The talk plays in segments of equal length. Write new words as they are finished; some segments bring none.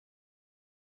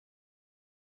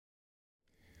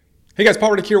Hey guys,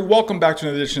 Paul Reddick here. Welcome back to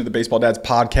another edition of the Baseball Dads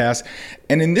podcast.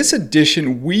 And in this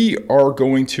edition, we are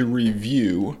going to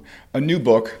review a new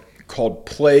book called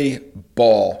Play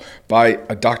Ball by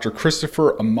Dr.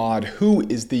 Christopher Ahmad, who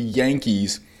is the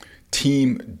Yankees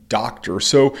team doctor.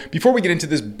 So before we get into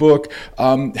this book,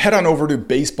 head on over to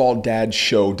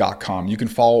baseballdadsshow.com. You can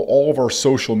follow all of our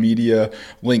social media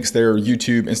links there,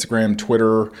 YouTube, Instagram,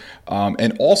 Twitter,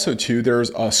 and also too, there's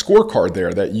a scorecard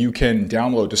there that you can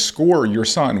download to score your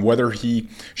son, whether he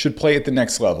should play at the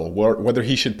next level, whether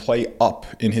he should play up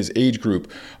in his age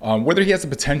group, whether he has the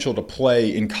potential to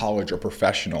play in college or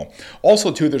professional.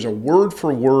 Also too, there's a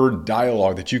word-for-word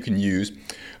dialogue that you can use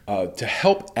to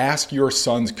help ask your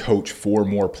son's coach for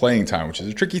more playing time, which is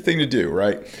a tricky thing to do,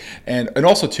 right? And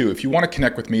also too, if you want to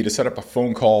connect with me to set up a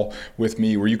phone call with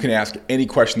me where you can ask any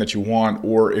question that you want,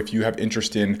 or if you have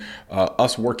interest in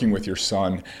us working with your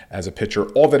son as a pitcher,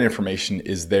 all that information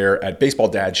is there at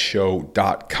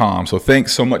baseballdadsshow.com. So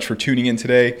thanks so much for tuning in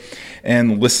today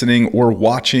and listening or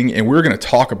watching. And we're going to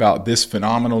talk about this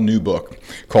phenomenal new book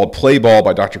called Play Ball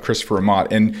by Dr. Christopher Ahmad.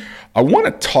 And I want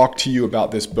to talk to you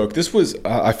about this book. This was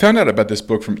I found out about this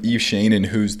book from Eve Shanin,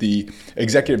 who's the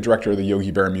executive director of the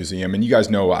Yogi Berra Museum. And you guys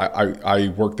know I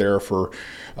worked there for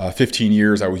 15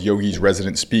 years. I was Yogi's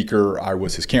resident speaker. I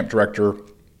was his camp director.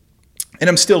 And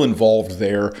I'm still involved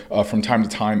there from time to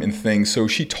time in things. So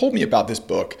she told me about this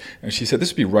book, and she said,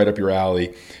 this would be right up your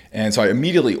alley. And so I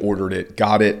immediately ordered it,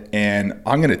 got it, and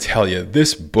I'm going to tell you,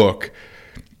 this book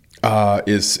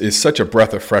is such a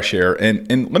breath of fresh air. And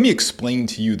let me explain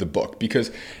to you the book, because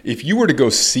if you were to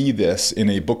go see this in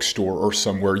a bookstore or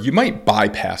somewhere, you might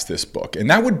bypass this book. And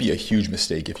that would be a huge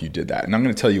mistake if you did that. And I'm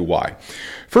going to tell you why.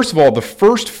 First of all, the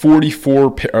first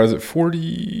 44, is it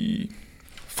 40?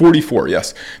 44,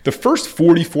 yes. The first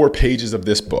 44 pages of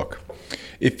this book,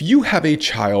 if you have a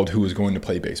child who is going to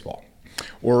play baseball,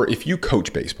 or if you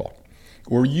coach baseball,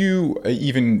 or you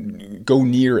even go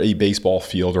near a baseball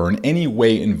field or in any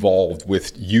way involved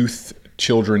with youth,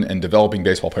 children, and developing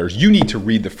baseball players, you need to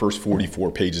read the first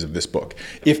 44 pages of this book.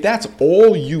 If that's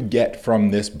all you get from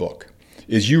this book,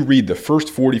 is you read the first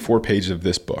 44 pages of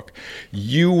this book,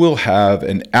 you will have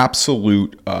an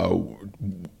absolute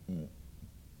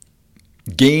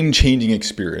game-changing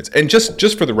experience. And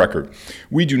just for the record,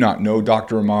 we do not know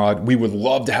Dr. Ahmad. We would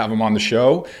love to have him on the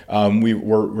show.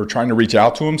 We're trying to reach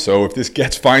out to him. So if this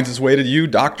finds its way to you,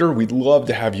 Doctor, we'd love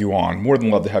to have you on. More than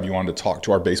love to have you on to talk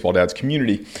to our Baseball Dads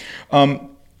community.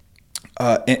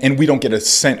 And we don't get a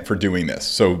cent for doing this.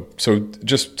 So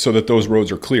just so that those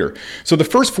roads are clear. So the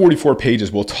first 44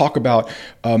 pages will talk about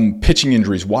pitching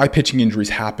injuries, why pitching injuries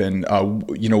happen,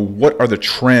 what are the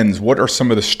trends, what are some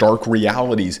of the stark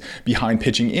realities behind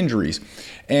pitching injuries.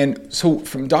 And so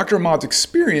from Dr. Ahmad's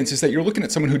experience is that you're looking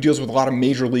at someone who deals with a lot of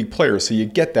major league players. So you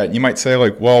get that. You might say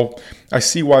like, well, I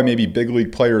see why maybe big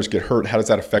league players get hurt. How does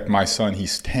that affect my son?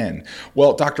 He's 10.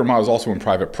 Well, Dr. Ahmad is also in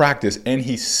private practice, and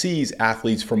he sees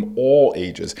athletes from all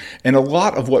ages. And a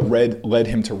lot of what led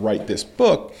him to write this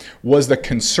book was the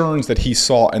concerns that he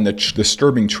saw and the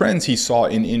disturbing trends he saw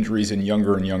in injuries in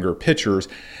younger and younger pitchers.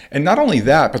 And not only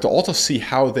that, but to also see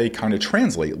how they kind of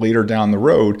translate later down the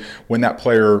road when that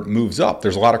player moves up.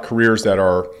 There's a lot of careers that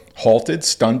are halted,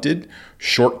 stunted,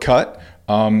 shortcut,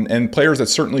 and players that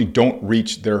certainly don't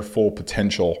reach their full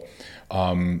potential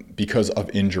because of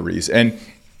injuries. And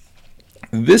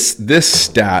this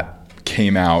stat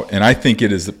came out, and I think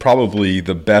it is probably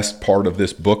the best part of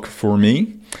this book for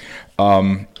me.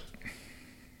 Let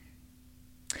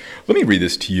me read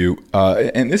this to you,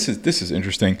 and this is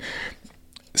interesting.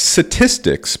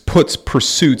 Statistics puts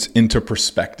pursuits into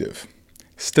perspective.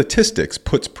 Statistics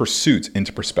puts pursuits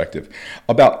into perspective.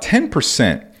 About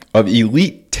 10% of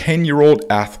elite 10-year-old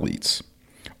athletes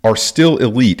are still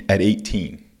elite at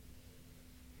 18.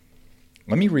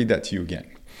 Let me read that to you again.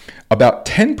 About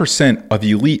 10% of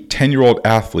elite 10-year-old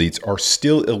athletes are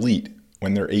still elite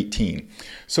when they're 18.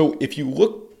 So if you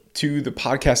look to the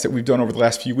podcast that we've done over the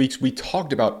last few weeks, we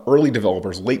talked about early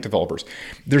developers, late developers.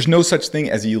 There's no such thing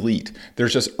as elite.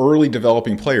 There's just early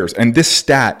developing players. And this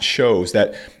stat shows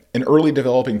that an early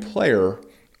developing player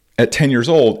at 10 years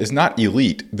old is not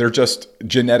elite. They're just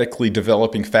genetically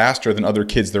developing faster than other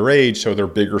kids their age, so they're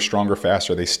bigger, stronger,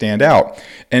 faster. They stand out.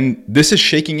 And this is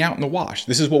shaking out in the wash.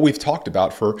 This is what we've talked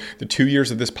about for the 2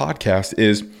 years of this podcast,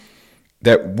 is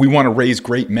that we want to raise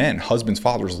great men, husbands,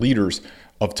 fathers, leaders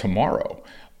of tomorrow.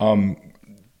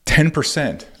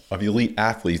 10% of elite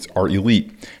athletes are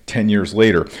elite 10 years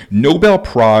later. Nobel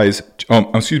Prize,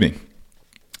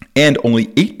 and only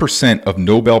 8% of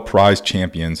Nobel Prize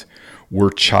champions were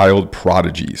child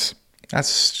prodigies.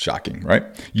 That's shocking, right?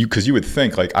 Because you would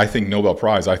think, like, I think Nobel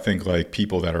Prize, I think like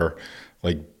people that are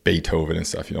like Beethoven and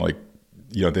stuff,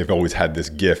 they've always had this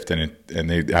gift and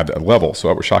they have that level. So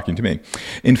that was shocking to me.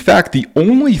 In fact, the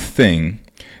only thing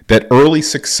that early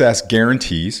success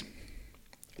guarantees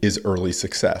is early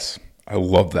success. I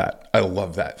love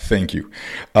that. Thank you.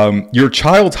 Your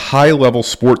child's high-level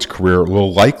sports career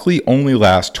will likely only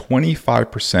last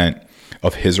 25%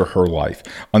 of his or her life.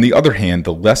 On the other hand,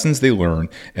 the lessons they learn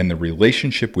and the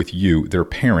relationship with you, their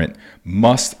parent,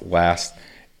 must last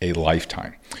a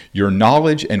lifetime. Your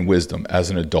knowledge and wisdom as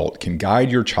an adult can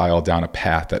guide your child down a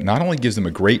path that not only gives them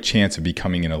a great chance of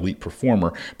becoming an elite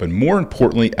performer, but more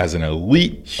importantly, as an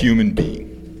elite human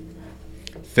being.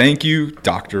 Thank you,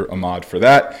 Dr. Ahmad, for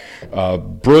that.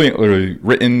 Brilliantly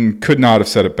written. Could not have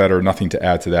said it better. Nothing to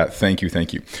add to that. Thank you.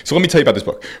 So let me tell you about this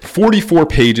book. 44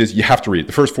 pages. You have to read it.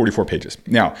 The first 44 pages.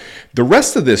 Now, the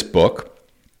rest of this book,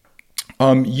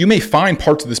 you may find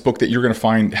parts of this book that you're going to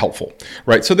find helpful,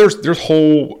 right? So they're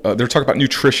talking about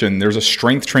nutrition. There's a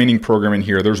strength training program in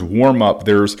here. There's warm up.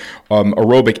 There's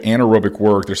aerobic, anaerobic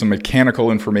work. There's some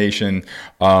mechanical information.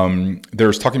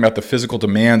 There's talking about the physical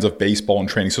demands of baseball and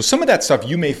training. So some of that stuff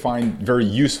you may find very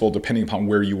useful depending upon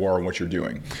where you are and what you're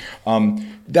doing.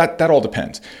 That all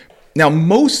depends. Now,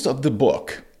 most of the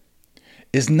book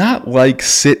is not like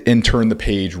sit and turn the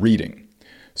page reading.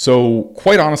 So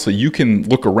quite honestly, you can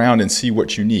look around and see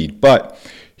what you need. But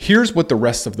here's what the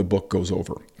rest of the book goes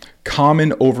over.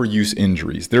 Common overuse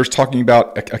injuries. There's talking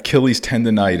about Achilles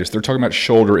tendonitis. They're talking about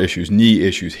shoulder issues, knee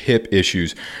issues, hip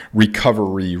issues,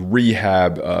 recovery,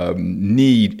 rehab,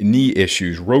 knee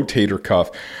issues, rotator cuff,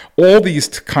 all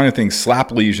these kind of things,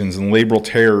 slap lesions and labral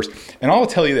tears. And I'll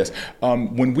tell you this,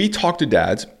 when we talk to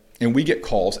dads and we get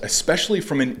calls, especially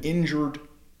from an injured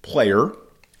player,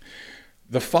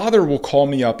 the father will call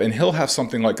me up and he'll have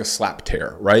something like a slap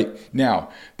tear, right? Now,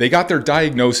 they got their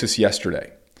diagnosis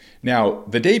yesterday. Now,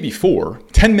 the day before,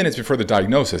 10 minutes before the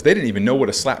diagnosis, they didn't even know what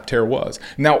a slap tear was.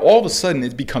 Now, all of a sudden,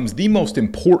 it becomes the most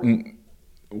important,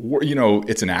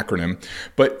 it's an acronym,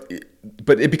 but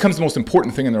it becomes the most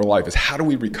important thing in their life is how do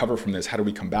we recover from this? How do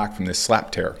we come back from this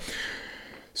slap tear?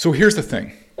 So here's the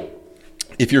thing.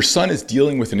 If your son is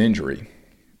dealing with an injury,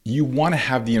 you want to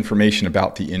have the information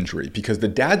about the injury, because the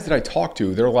dads that I talk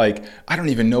to, they're like, I don't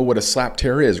even know what a slap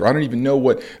tear is, or I don't even know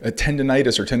what a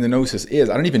tendonitis or tendinosis is.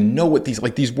 I don't even know what these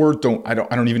words I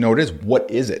don't even know what it is. What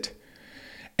is it?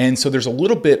 And so there's a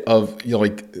little bit of,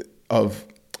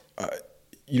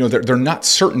 they're not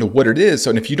certain of what it is. So,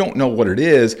 and if you don't know what it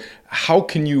is, how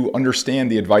can you understand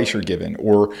the advice you're given,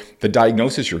 or the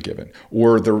diagnosis you're given,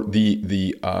 or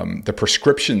the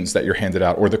prescriptions that you're handed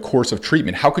out, or the course of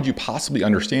treatment? How could you possibly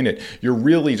understand it? You're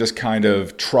really just kind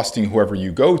of trusting whoever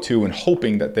you go to and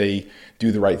hoping that they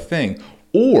do the right thing.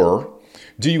 Or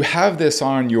do you have this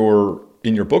in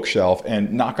your bookshelf,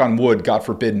 and knock on wood, God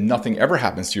forbid, nothing ever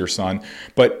happens to your son.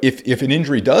 But if an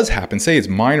injury does happen, say it's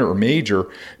minor or major,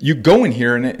 you go in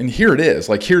here and here it is.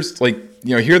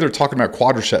 Here they're talking about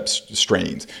quadriceps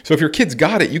strains. So if your kid's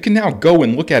got it, you can now go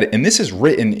and look at it. And this is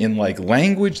written in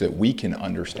language that we can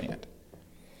understand.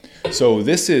 So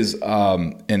this is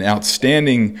an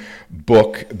outstanding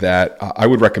book that I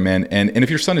would recommend. And if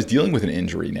your son is dealing with an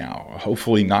injury now,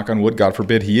 hopefully, knock on wood, God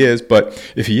forbid he is,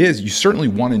 but if he is, you certainly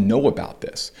want to know about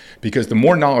this, because the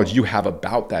more knowledge you have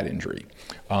about that injury,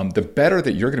 the better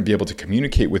that you're going to be able to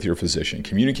communicate with your physician,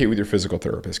 communicate with your physical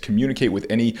therapist, communicate with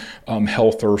any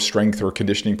health or strength or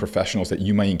conditioning professionals that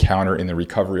you may encounter in the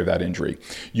recovery of that injury.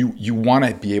 You want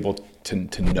to be able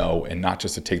to know, and not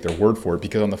just to take their word for it,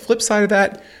 because on the flip side of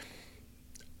that,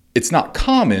 it's not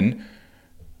common,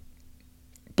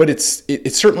 but it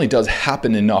certainly does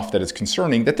happen enough that it's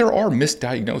concerning that there are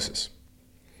misdiagnoses.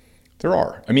 There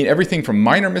are. I mean, everything from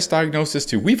minor misdiagnosis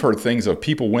to, we've heard things of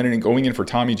people going in for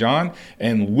Tommy John,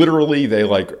 and literally they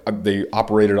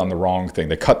operated on the wrong thing.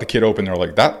 They cut the kid open. They're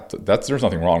like, there's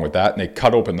nothing wrong with that. And they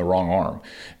cut open the wrong arm.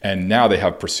 And now they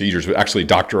have procedures. Actually,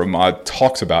 Dr. Ahmad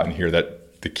talks about in here that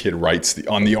the kid writes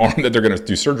on the arm that they're going to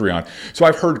do surgery on. So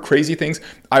I've heard crazy things.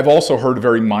 I've also heard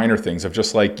very minor things of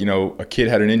just a kid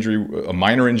had a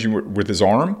minor injury with his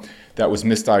arm that was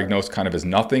misdiagnosed kind of as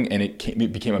nothing, and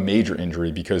it became a major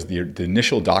injury because the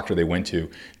initial doctor they went to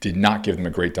did not give them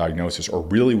a great diagnosis, or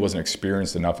really wasn't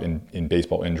experienced enough in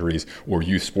baseball injuries or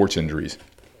youth sports injuries.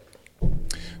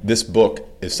 This book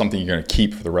is something you're going to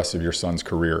keep for the rest of your son's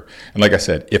career. And like I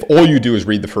said, if all you do is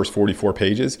read the first 44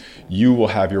 pages, you will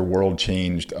have your world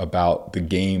changed about the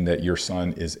game that your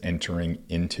son is entering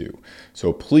into.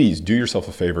 So please do yourself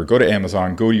a favor. Go to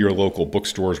Amazon, go to your local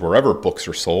bookstores, wherever books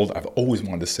are sold. I've always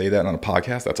wanted to say that on a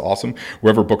podcast. That's awesome.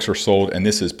 Wherever books are sold. And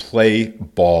this is Play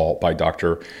Ball by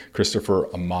Dr.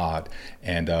 Christopher Ahmad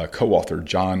and co-author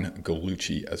John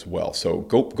Gallucci as well. So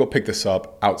go pick this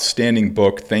up. Outstanding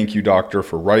book. Thank you, doctor,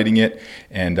 for writing it.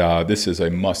 And this is a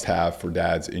must-have for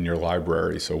dads in your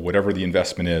library. So whatever the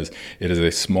investment is, it is a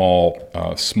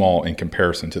small in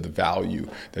comparison to the value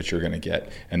that you're going to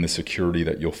get and the security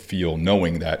that you'll feel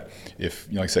knowing that if,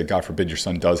 like I said, God forbid your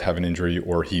son does have an injury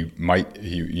or he might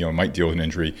deal with an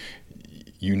injury,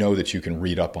 you know that you can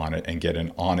read up on it and get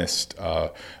an honest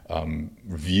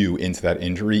view into that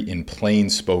injury in plain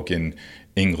spoken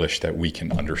English that we can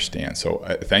understand. So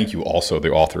thank you also,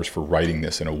 the authors, for writing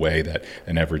this in a way that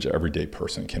an everyday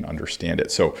person can understand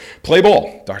it. So Play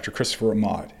Ball, Dr. Christopher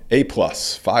Ahmad, A+,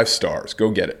 5 stars.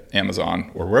 Go get it,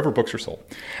 Amazon or wherever books are sold.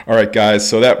 All right, guys,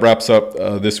 so that wraps up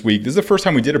this week. This is the first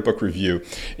time we did a book review.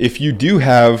 If you do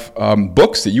have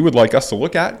books that you would like us to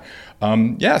look at,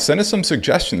 send us some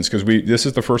suggestions because this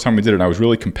is the first time we did it and I was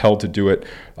really compelled to do it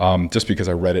just because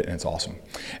I read it and it's awesome.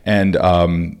 And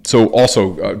so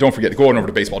also don't forget to go on over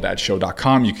to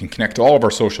BaseballDadShow.com. You can connect to all of our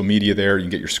social media there. You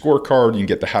can get your scorecard. You can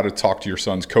get the how to talk to your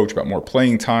son's coach about more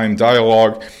playing time,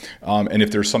 dialogue. And if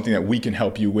there's something that we can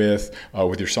help you with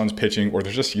your son's pitching, or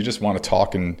you just want to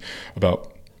talk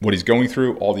about what he's going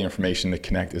through, all the information to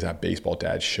connect is at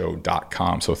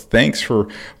BaseballDadShow.com. So thanks for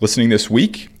listening this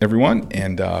week, everyone.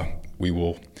 And we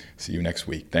will see you next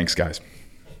week. Thanks, guys.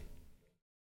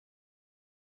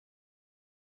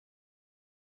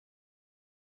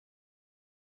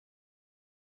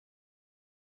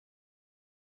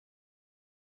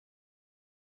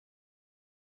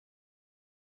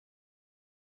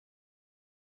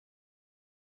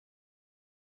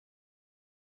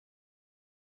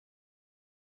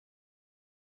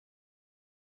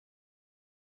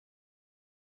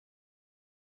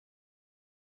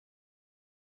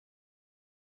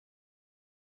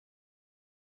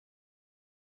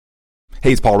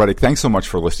 Hey, it's Paul Reddick. Thanks so much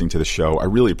for listening to the show. I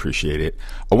really appreciate it.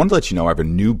 I wanted to let you know I have a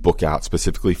new book out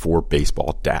specifically for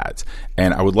baseball dads,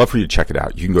 and I would love for you to check it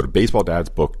out. You can go to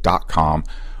baseballdadsbook.com.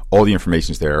 All the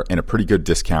information is there and a pretty good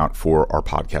discount for our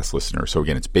podcast listeners. So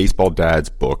again, it's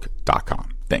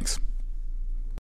baseballdadsbook.com. Thanks.